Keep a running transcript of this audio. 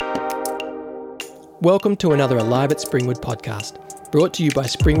Welcome to another Alive at Springwood podcast, brought to you by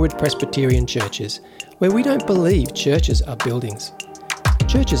Springwood Presbyterian Churches, where we don't believe churches are buildings.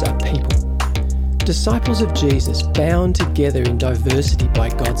 Churches are people. Disciples of Jesus bound together in diversity by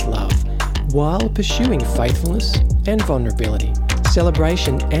God's love, while pursuing faithfulness and vulnerability,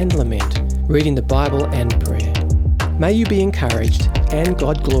 celebration and lament, reading the Bible and prayer. May you be encouraged and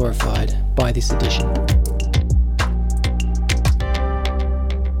God glorified by this edition.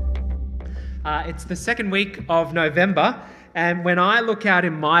 It's the second week of November, and when I look out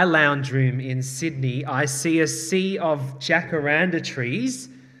in my lounge room in Sydney, I see a sea of jacaranda trees.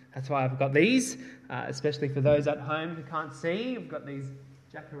 That's why I've got these, especially for those at home who can't see. I've got these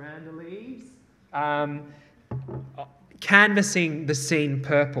jacaranda leaves, canvassing the scene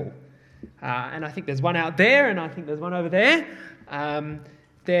purple. And I think there's one out there, and I think there's one over there.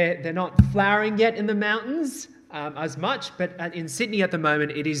 They're not flowering yet in the mountains as much, but in Sydney at the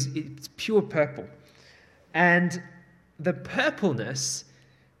moment, it's pure purple. And the purpleness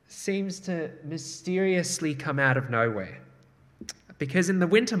seems to mysteriously come out of nowhere. Because in the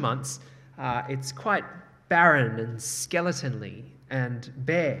winter months, it's quite barren and skeletonly and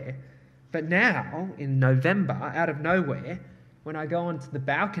bare. But now, in November, out of nowhere, when I go onto the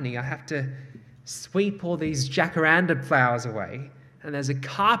balcony, I have to sweep all these jacaranda flowers away, and there's a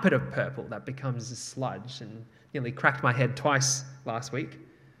carpet of purple that becomes a sludge, and nearly cracked my head twice last week.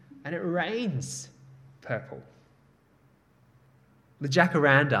 And it rains purple. The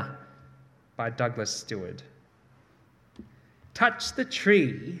Jacaranda by Douglas Stewart. Touch the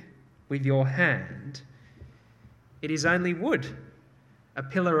tree with your hand. It is only wood, a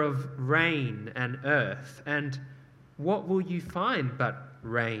pillar of rain and earth. And what will you find but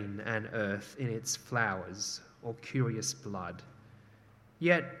rain and earth in its flowers or curious blood?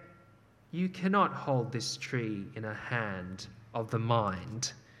 Yet you cannot hold this tree in a hand of the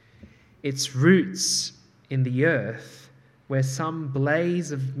mind. Its roots in the earth, where some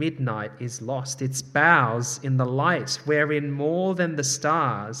blaze of midnight is lost, its boughs in the light, wherein more than the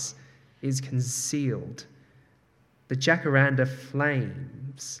stars is concealed. The jacaranda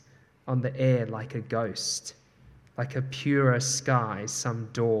flames on the air like a ghost, like a purer sky some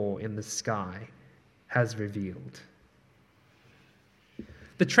door in the sky has revealed.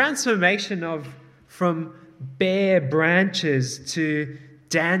 The transformation from bare branches to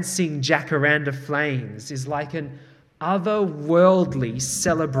dancing jacaranda flames is like an otherworldly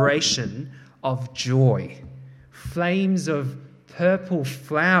celebration of joy. Flames of purple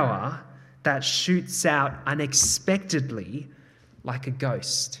flower that shoots out unexpectedly like a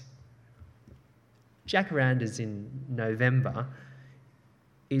ghost. Jacarandas in November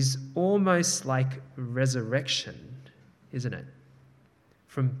is almost like resurrection, isn't it?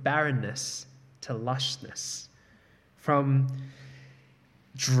 From barrenness to lushness, from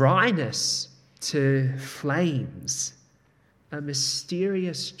dryness to flames, a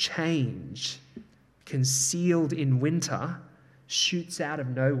mysterious change concealed in winter shoots out of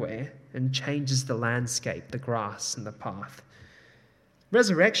nowhere and changes the landscape, the grass and the path.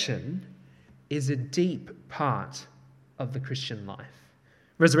 Resurrection is a deep part of the Christian life.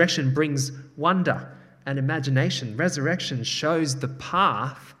 Resurrection brings wonder and imagination. Resurrection shows the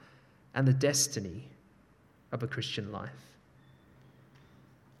path and the destiny of a Christian life.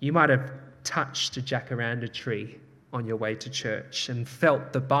 You might have touched a jacaranda tree on your way to church and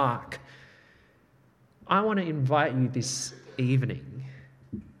felt the bark. I want to invite you this evening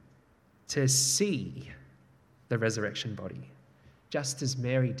to see the resurrection body, just as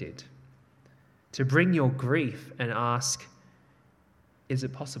Mary did, to bring your grief and ask, is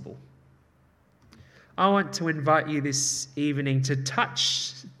it possible? I want to invite you this evening to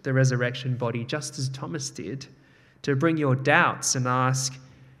touch the resurrection body just as Thomas did, to bring your doubts and ask,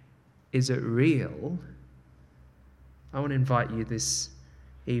 is it real? I want to invite you this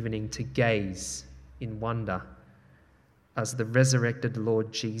evening to gaze in wonder as the resurrected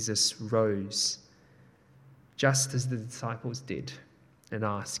Lord Jesus rose, just as the disciples did, and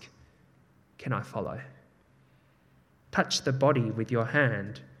ask, can I follow? Touch the body with your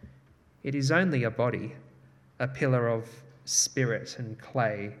hand. It is only a body, a pillar of spirit and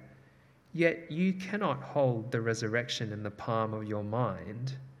clay, yet you cannot hold the resurrection in the palm of your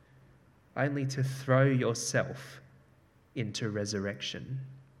mind, only to throw yourself into resurrection.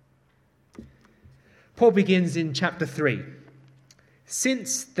 Paul begins in chapter 3.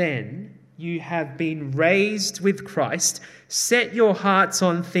 Since then you have been raised with Christ, set your hearts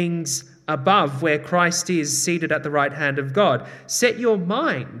on things above, where Christ is seated at the right hand of God. Set your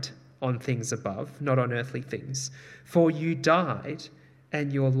mind on things above, not on earthly things. For you died,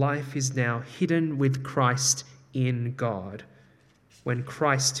 and your life is now hidden with Christ in God. when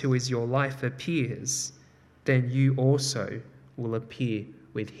Christ, who is your life, appears, then you also will appear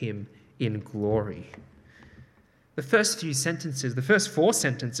with him in glory. The first few sentences, the first 4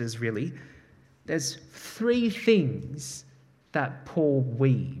 sentences really, there's 3 things that Paul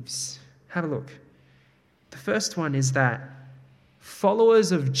weaves. Have a look. The first one is that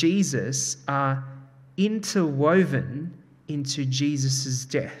followers of Jesus are interwoven into Jesus'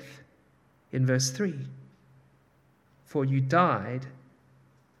 death. In verse 3, for you died,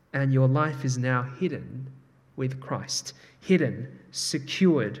 and your life is now hidden with Christ. Hidden,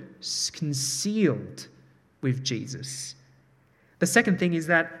 secured, concealed with Jesus. The second thing is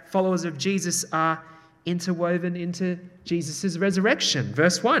that followers of Jesus are interwoven into Jesus' resurrection.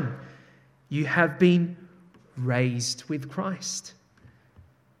 Verse 1, you have been raised with Christ.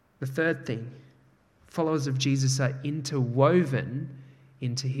 The third thing, followers of Jesus are interwoven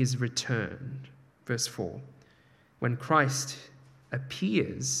into his return. Verse 4, when Christ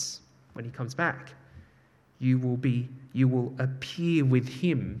appears, when he comes back, you will appear with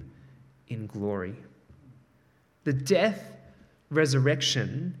him in glory. The death,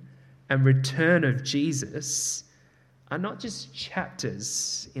 resurrection, and return of Jesus are not just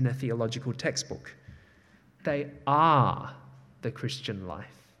chapters in a theological textbook. They are the Christian life.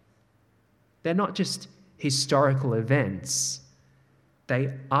 They're not just historical events.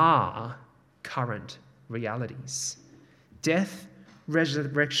 They are current realities. Death,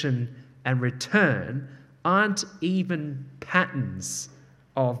 resurrection, and return aren't even patterns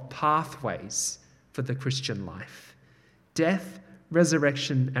of pathways for the Christian life. Death,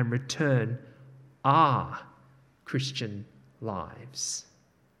 resurrection, and return are Christian lives.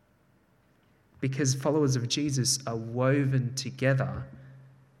 Because followers of Jesus are woven together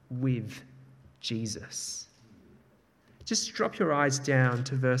with Jesus. Just drop your eyes down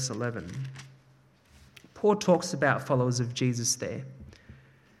to verse 11. Paul talks about followers of Jesus there.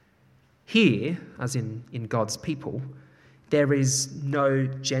 Here, as in God's people, there is no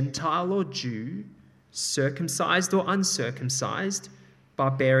Gentile or Jew, circumcised or uncircumcised,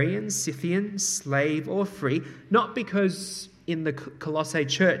 barbarian, Scythian, slave or free, not because in the Colossae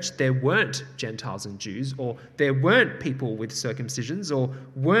church there weren't Gentiles and Jews, or there weren't people with circumcisions, or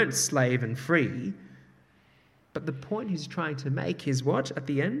weren't slave and free. But the point he's trying to make is what at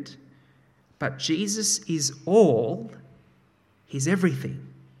the end? But Jesus is all, he's everything,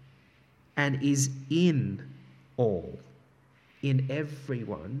 and is in all, in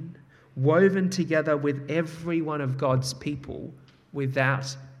everyone, woven together with every one of God's people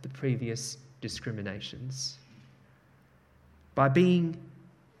without the previous discriminations. By being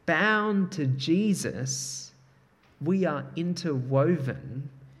bound to Jesus, we are interwoven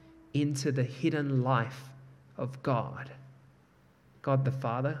into the hidden life of God. God the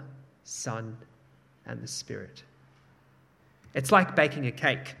Father, Son, and the Spirit. It's like baking a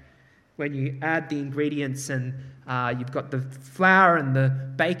cake. When you add the ingredients and you've got the flour and the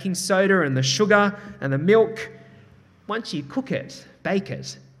baking soda and the sugar and the milk, once you cook it, bake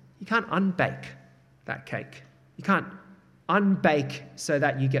it, you can't unbake that cake. You can't unbake so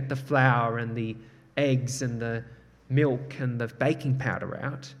that you get the flour and the eggs and the milk and the baking powder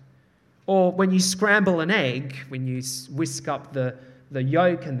out. Or when you scramble an egg, when you whisk up the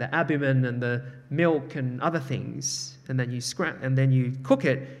yolk and the albumin and the milk and other things, and then you cook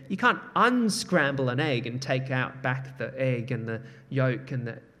it, you can't unscramble an egg and take out back the egg and the yolk and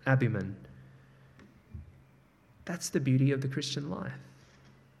the albumin. That's the beauty of the Christian life.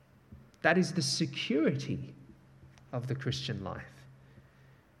 That is the security of the Christian life.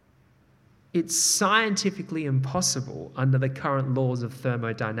 It's scientifically impossible under the current laws of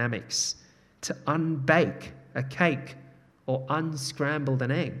thermodynamics to unbake a cake or unscramble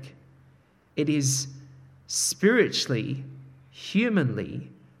an egg. It is spiritually, humanly,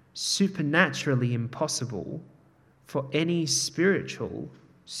 supernaturally impossible for any spiritual,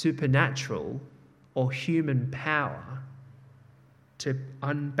 supernatural, or human power to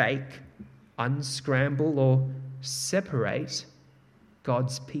unbake, unscramble, or separate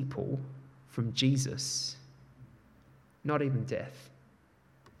God's people from Jesus. Not even death.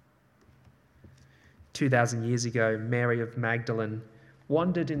 2,000 years ago, Mary of Magdalene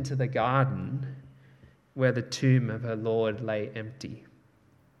wandered into the garden where the tomb of her Lord lay empty.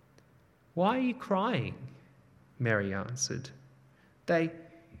 "Why are you crying?" Mary answered. "They've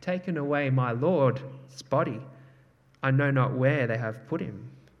taken away my Lord's body. I know not where they have put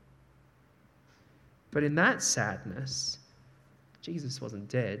him." But in that sadness, Jesus wasn't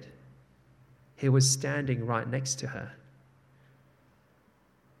dead. He was standing right next to her.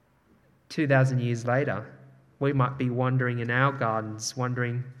 2,000 years later, we might be wandering in our gardens,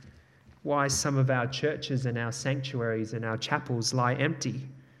 wondering, why some of our churches and our sanctuaries and our chapels lie empty.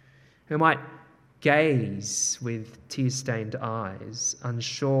 We might gaze with tear-stained eyes,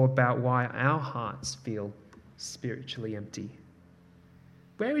 unsure about why our hearts feel spiritually empty.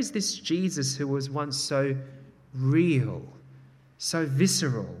 Where is this Jesus who was once so real, so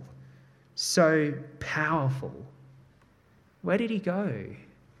visceral, so powerful? Where did he go?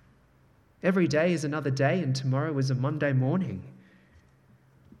 Every day is another day, and tomorrow is a Monday morning.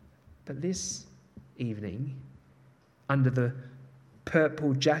 But this evening, under the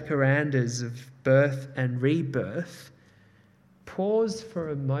purple jacarandas of birth and rebirth, pause for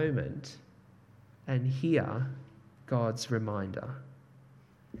a moment and hear God's reminder.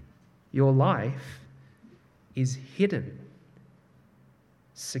 Your life is hidden,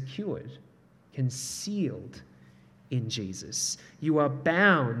 secured, concealed in Jesus. You are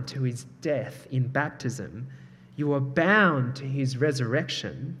bound to his death in baptism. You are bound to his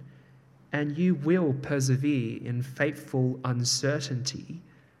resurrection, and you will persevere in faithful uncertainty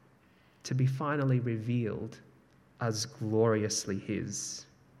to be finally revealed as gloriously his.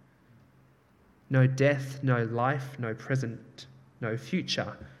 No death, no life, no present, no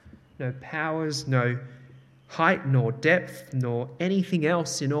future, no powers, no height nor depth, nor anything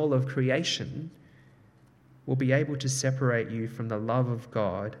else in all of creation will be able to separate you from the love of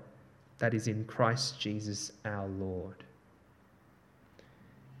God that is in Christ Jesus our Lord.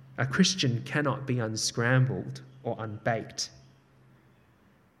 A Christian cannot be unscrambled or unbaked.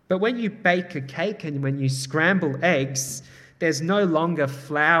 But when you bake a cake and when you scramble eggs, there's no longer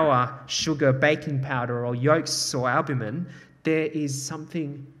flour, sugar, baking powder, or yolks or albumin. There is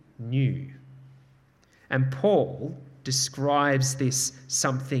something new. And Paul describes this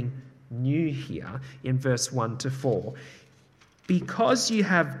something new here in verse 1 to 4. Because you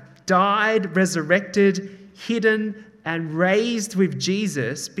have died, resurrected, hidden, and raised with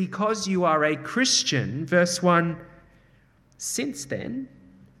Jesus, because you are a Christian, verse 1, since then,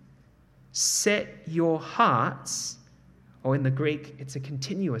 set your hearts, or in the Greek, it's a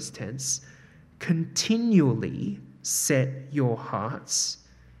continuous tense, continually set your hearts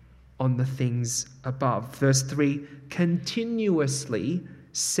on the things above. Verse 3, continuously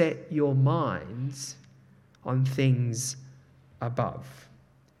set your minds on things above.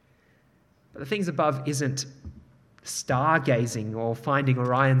 But the things above isn't stargazing or finding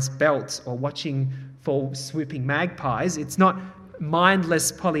Orion's belt or watching for swooping magpies. It's not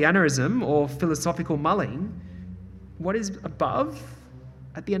mindless Pollyannaism or philosophical mulling. What is above?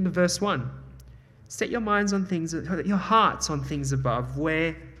 At the end of verse 1. Set your minds on things, your hearts on things above,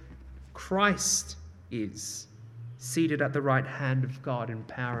 where Christ is, seated at the right hand of God in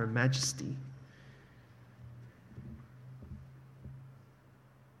power and majesty.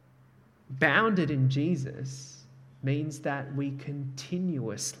 Bounded in Jesus means that we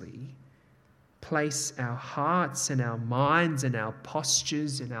continuously place our hearts and our minds and our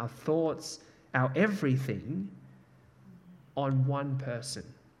postures and our thoughts, our everything, on one person.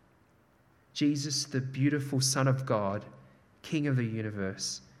 Jesus, the beautiful Son of God, King of the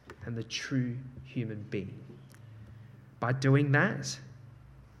universe, and the true human being. By doing that,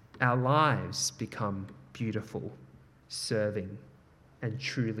 our lives become beautiful, serving, and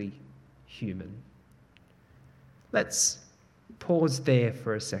truly human. Let's pause there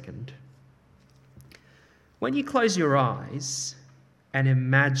for a second. When you close your eyes and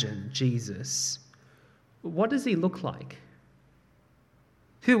imagine Jesus, what does he look like?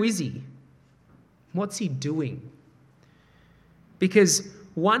 Who is he? What's he doing? Because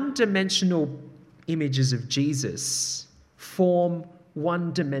one-dimensional images of Jesus form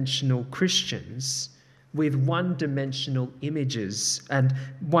one-dimensional Christians with one-dimensional images and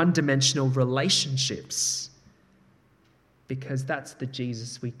one-dimensional relationships, because that's the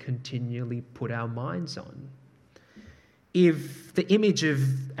Jesus we continually put our minds on. If the image of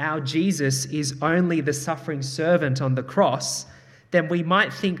our Jesus is only the suffering servant on the cross, then we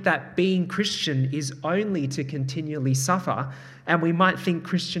might think that being Christian is only to continually suffer, and we might think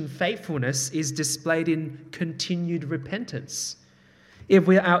Christian faithfulness is displayed in continued repentance. If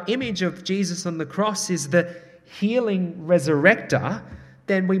our image of Jesus on the cross is the healing resurrector,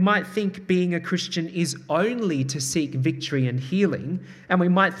 then we might think being a Christian is only to seek victory and healing, and we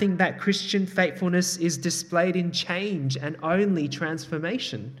might think that Christian faithfulness is displayed in change and only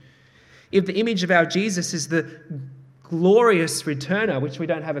transformation. If the image of our Jesus is the glorious returner, which we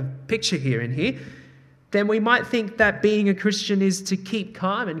don't have a picture here, then we might think that being a Christian is to keep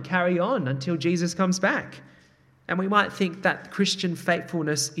calm and carry on until Jesus comes back. And we might think that Christian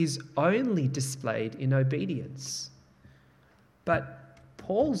faithfulness is only displayed in obedience. But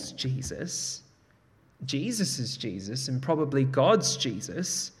Paul's Jesus, Jesus's Jesus, and probably God's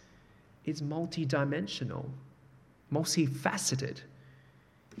Jesus, is multidimensional, multifaceted.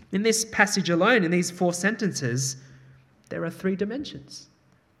 In this passage alone, in these 4 sentences, there are 3 dimensions: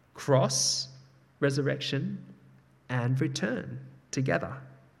 cross, resurrection, and return together.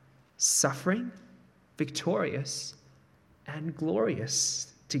 Suffering, victorious, and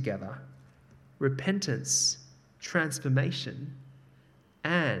glorious together. Repentance, transformation,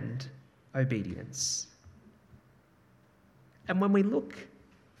 and obedience. And when we look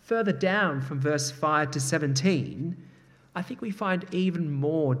further down from verse 5 to 17, I think we find even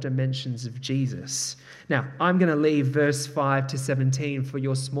more dimensions of Jesus. Now, I'm going to leave verse 5 to 17 for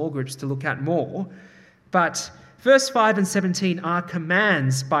your small groups to look at more, but verse 5 and 17 are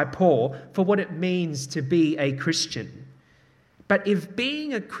commands by Paul for what it means to be a Christian. But if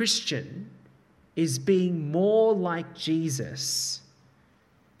being a Christian is being more like Jesus,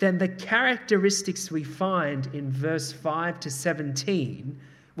 then the characteristics we find in verse 5 to 17,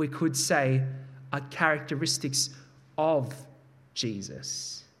 we could say, are characteristics of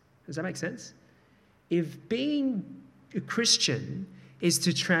Jesus. Does that make sense? If being a Christian is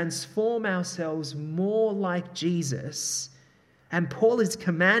to transform ourselves more like Jesus, and Paul is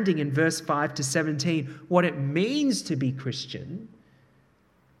commanding in verse 5 to 17 what it means to be Christian,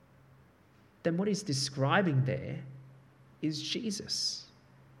 then what he's describing there is Jesus.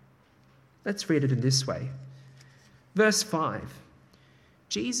 Let's read it in this way. Verse 5,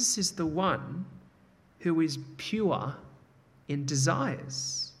 Jesus is the one who is pure in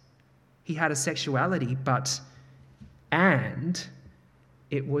desires. He had a sexuality, and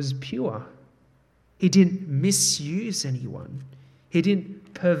it was pure. He didn't misuse anyone. He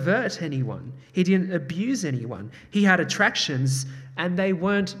didn't pervert anyone. He didn't abuse anyone. He had attractions, and they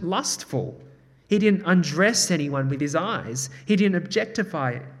weren't lustful. He didn't undress anyone with his eyes. He didn't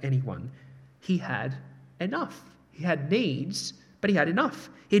objectify anyone. He had enough. He had needs, but he had enough.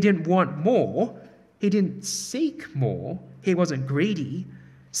 He didn't want more. He didn't seek more. He wasn't greedy.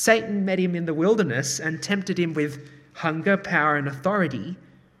 Satan met him in the wilderness and tempted him with hunger, power, and authority,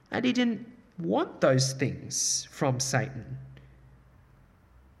 and he didn't want those things from Satan.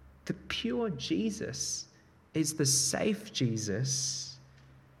 The pure Jesus is the safe Jesus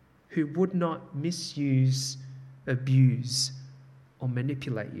who would not misuse, abuse, or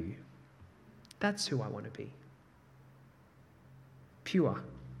manipulate you. That's who I want to be. Pure,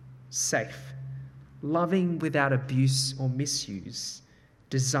 safe, loving without abuse or misuse,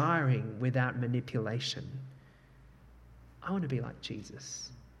 desiring without manipulation. I want to be like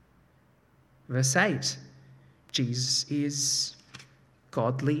Jesus. Verse 8, Jesus is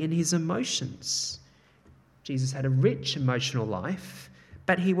godly in his emotions. Jesus had a rich emotional life,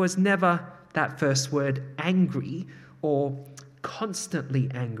 but he was never, that first word, angry or constantly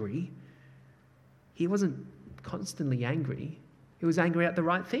angry. He wasn't constantly angry. He was angry at the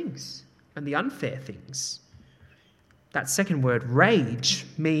right things and the unfair things. That second word, rage,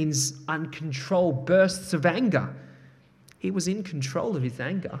 means uncontrolled bursts of anger. He was in control of his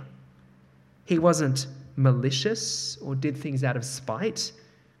anger. He wasn't malicious or did things out of spite.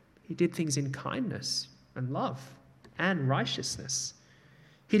 He did things in kindness and love and righteousness.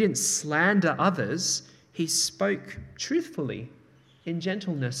 He didn't slander others. He spoke truthfully in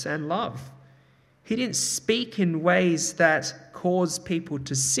gentleness and love. He didn't speak in ways that cause people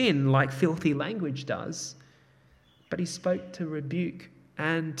to sin like filthy language does, but he spoke to rebuke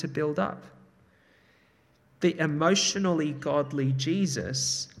and to build up. The emotionally godly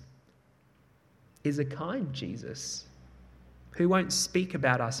Jesus is a kind Jesus who won't speak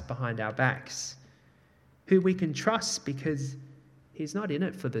about us behind our backs, who we can trust because he's not in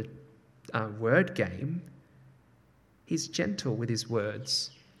it for the word game. He's gentle with his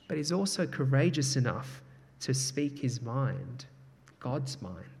words, but he's also courageous enough to speak his mind, God's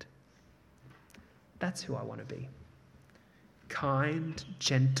mind. That's who I want to be. Kind,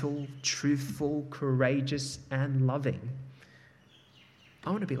 gentle, truthful, courageous, and loving. I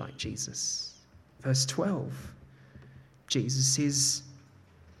want to be like Jesus. Verse 12, Jesus is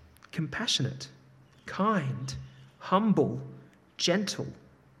compassionate, kind, humble, gentle,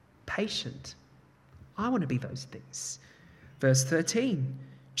 patient. I want to be those things. Verse 13,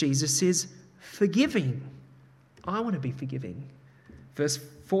 Jesus is forgiving. I want to be forgiving. Verse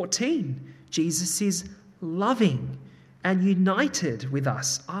 14, Jesus is loving and united with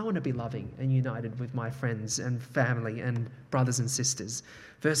us. I want to be loving and united with my friends and family and brothers and sisters.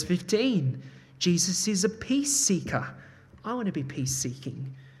 Verse 15, Jesus is a peace seeker. I want to be peace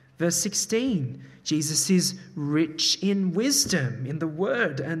seeking. Verse 16, Jesus is rich in wisdom, in the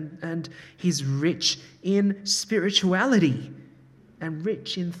word, and he's rich in spirituality and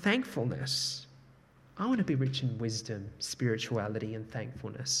rich in thankfulness. I want to be rich in wisdom, spirituality, and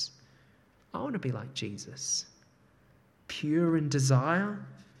thankfulness. I want to be like Jesus. Pure in desire,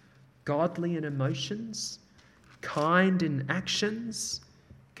 godly in emotions, kind in actions,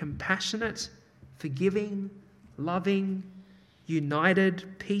 compassionate, forgiving, loving, united,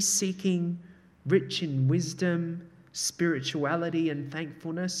 peace-seeking, rich in wisdom, spirituality and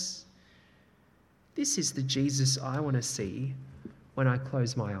thankfulness. This is the Jesus I want to see when I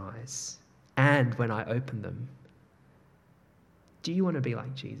close my eyes and when I open them. Do you want to be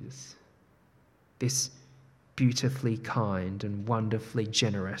like Jesus? This beautifully kind and wonderfully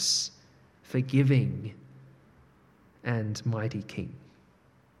generous, forgiving and mighty King.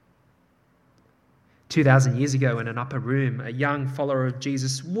 2,000 years ago in an upper room, a young follower of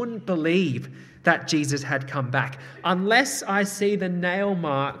Jesus wouldn't believe that Jesus had come back. Unless I see the nail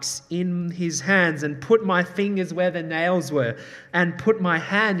marks in his hands and put my fingers where the nails were and put my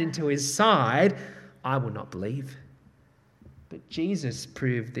hand into his side, I will not believe. But Jesus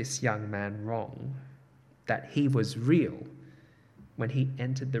proved this young man wrong, that he was real when he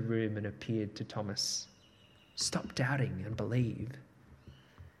entered the room and appeared to Thomas. Stop doubting and believe.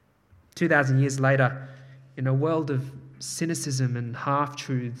 2,000 years later, in a world of cynicism and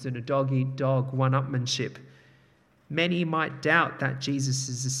half-truths and a dog-eat-dog one-upmanship, many might doubt that Jesus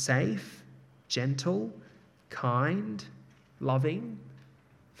is safe, gentle, kind, loving,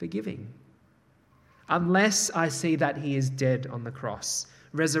 forgiving. Unless I see that he is dead on the cross,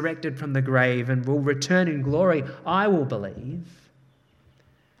 resurrected from the grave, and will return in glory, I will believe.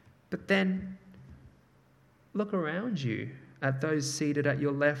 But then, look around you at those seated at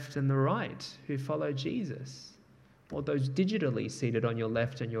your left and the right who follow Jesus, or those digitally seated on your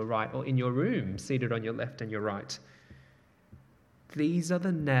left and your right, or in your room seated on your left and your right. These are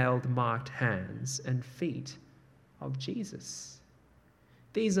the nailed, marked hands and feet of Jesus.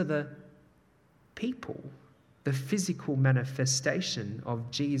 These are the people, the physical manifestation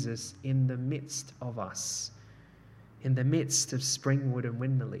of Jesus in the midst of us, in the midst of Springwood and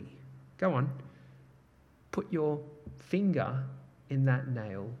Winmalee. Go on, put your finger in that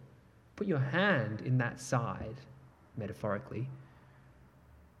nail, put your hand in that side, metaphorically.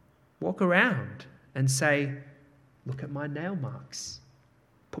 Walk around and say, look at my nail marks.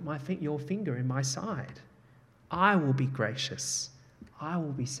 Put your finger in my side. I will be gracious. I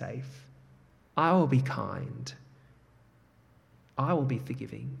will be safe. I will be kind. I will be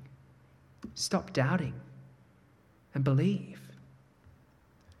forgiving. Stop doubting and believe.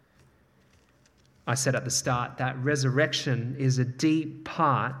 I said at the start that resurrection is a deep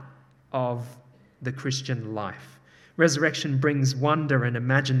part of the Christian life. Resurrection brings wonder and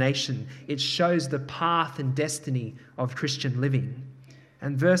imagination. It shows the path and destiny of Christian living.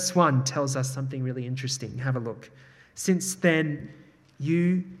 And verse 1 tells us something really interesting. Have a look. Since then,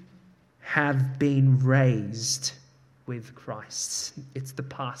 you have been raised with Christ. It's the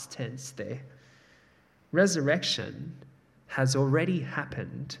past tense there. Resurrection has already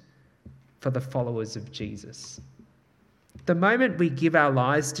happened for the followers of Jesus. The moment we give our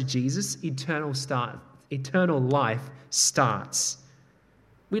lives to Jesus, eternal life starts.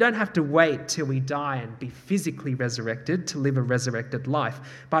 We don't have to wait till we die and be physically resurrected to live a resurrected life.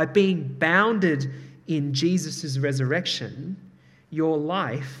 By being bounded in Jesus' resurrection, your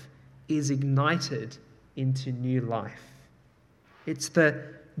life is ignited into new life. It's the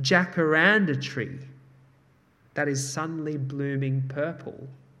jacaranda tree that is suddenly blooming purple.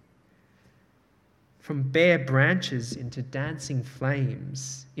 From bare branches into dancing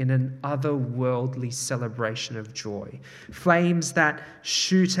flames in an otherworldly celebration of joy. Flames that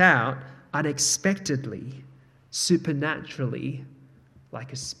shoot out unexpectedly, supernaturally,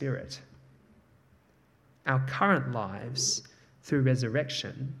 like a spirit. Our current lives, through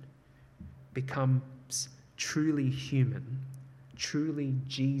resurrection, becomes truly human, truly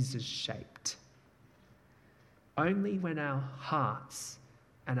Jesus-shaped. Only when our hearts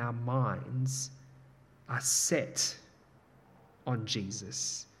and our minds are set on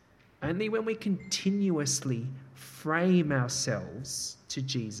Jesus. Only when we continuously frame ourselves to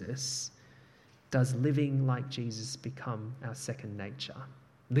Jesus does living like Jesus become our second nature.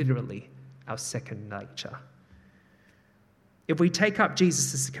 Literally, our second nature. If we take up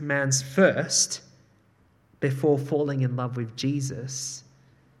Jesus' commands first, before falling in love with Jesus,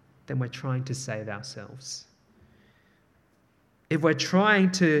 then we're trying to save ourselves. If we're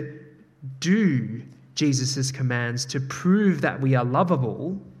trying to do Jesus' commands to prove that we are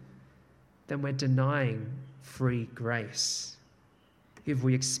lovable, then we're denying free grace. If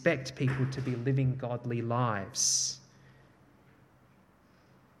we expect people to be living godly lives,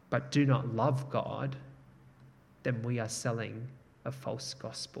 but do not love God, then we are selling a false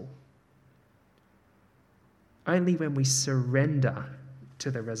gospel. Only when we surrender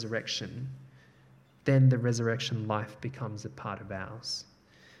to the resurrection then the resurrection life becomes a part of ours,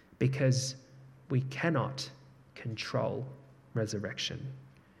 because we cannot control resurrection.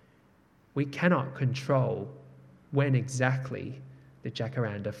 We cannot control when exactly the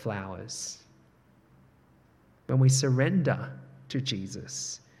jacaranda flowers. When we surrender to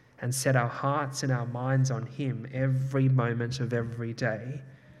Jesus and set our hearts and our minds on him every moment of every day,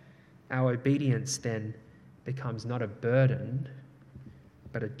 our obedience then becomes not a burden,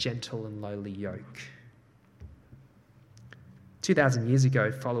 but a gentle and lowly yoke. 2,000 years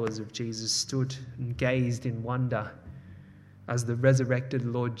ago, followers of Jesus stood and gazed in wonder as the resurrected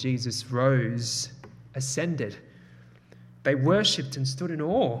Lord Jesus rose, ascended. They worshipped and stood in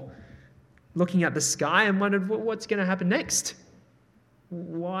awe, looking at the sky and wondered, what's going to happen next?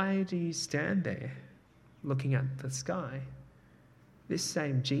 Why do you stand there looking at the sky? This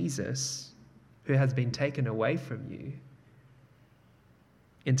same Jesus who has been taken away from you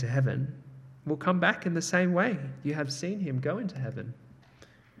into heaven will come back in the same way you have seen him go into heaven.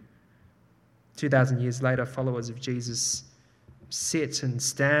 2,000 years later, followers of Jesus sit and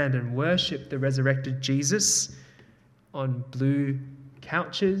stand and worship the resurrected Jesus on blue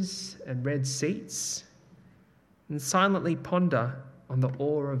couches and red seats, and silently ponder on the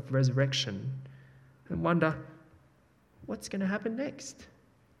awe of resurrection and wonder, what's going to happen next?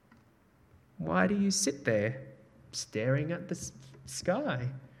 Why do you sit there staring at the sky?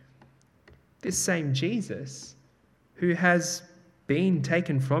 This same Jesus who has been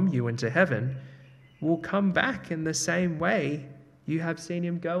taken from you into heaven will come back in the same way you have seen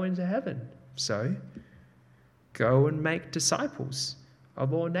him go into heaven. So, go and make disciples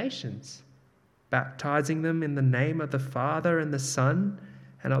of all nations, baptizing them in the name of the Father and the Son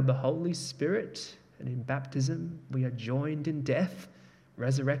and of the Holy Spirit. And in baptism, we are joined in death,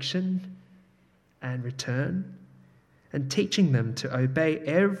 resurrection, and return, and teaching them to obey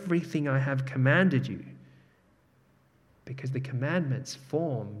everything I have commanded you, because the commandments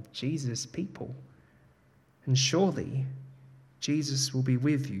form Jesus' people. And surely Jesus will be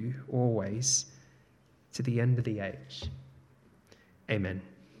with you always to the end of the age. Amen.